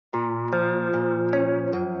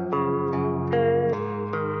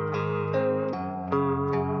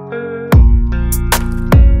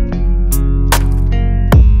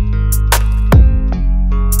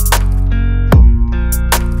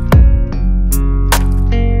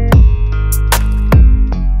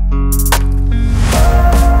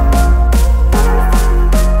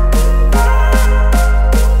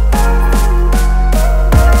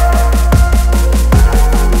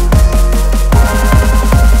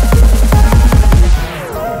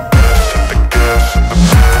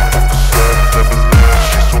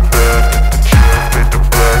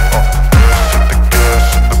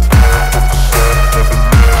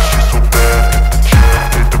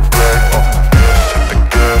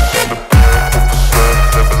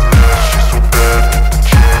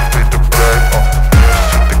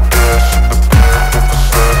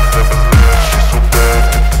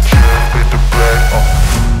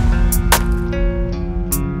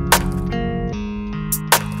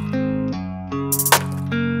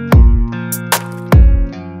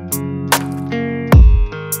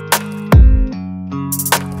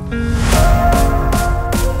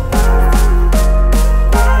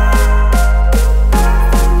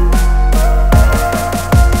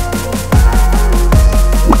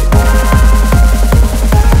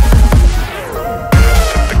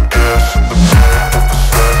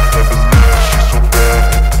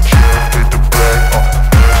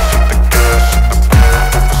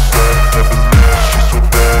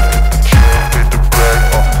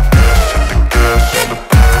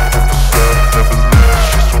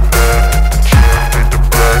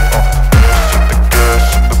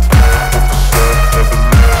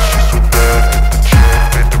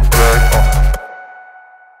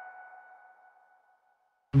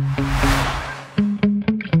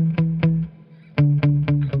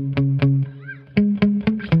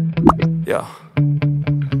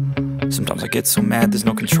Sometimes I get so mad, there's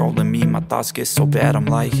no controlling me. My thoughts get so bad, I'm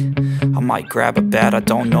like, I might grab a bat, I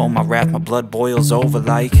don't know. My wrath, my blood boils over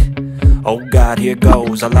like, oh God, here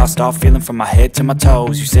goes. I lost all feeling from my head to my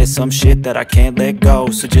toes. You said some shit that I can't let go,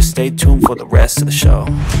 so just stay tuned for the rest of the show.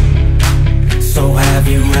 So have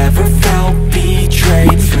you ever felt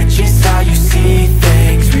betrayed? Switches how you see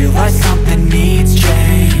things, realize something needs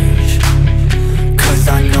change. Cause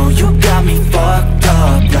I know you got me fucked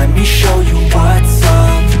up, let me show you what's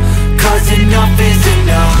up. Cause enough is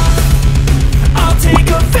enough. I'll take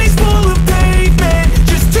a face full of pavement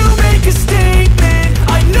just to make a statement.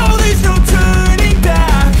 I know there's no turning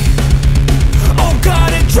back. Oh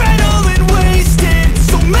God, adrenaline wasted,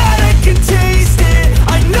 so mad I can taste it.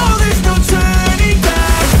 I know there's no turning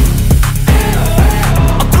back.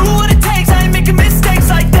 I'll do what it takes, I ain't making mistakes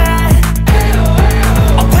like that.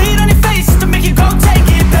 I'll play it on your face to make you go take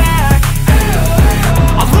it back.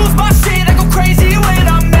 I'll lose my shit, I go crazy when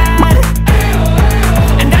I'm mad.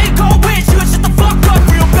 And now you gon' wish you would shut the fuck up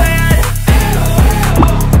real bad.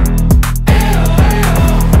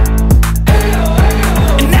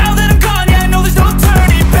 And now that I'm gone, yeah, I know there's no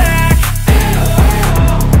turning back.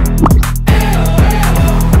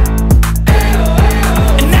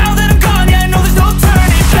 And now that I'm gone, yeah, I know there's no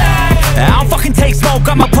turning back. I don't fucking take smoke,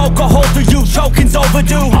 I'ma poke a hole through you, choking's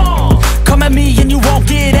overdue. Come at me and you won't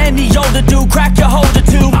get any older, dude. Crack your holder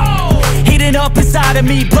too. Heating up inside of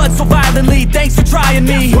me, blood so violently, thanks for trying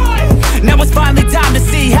me. Now it's finally time to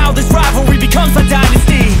see how this rivalry becomes a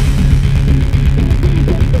dynasty.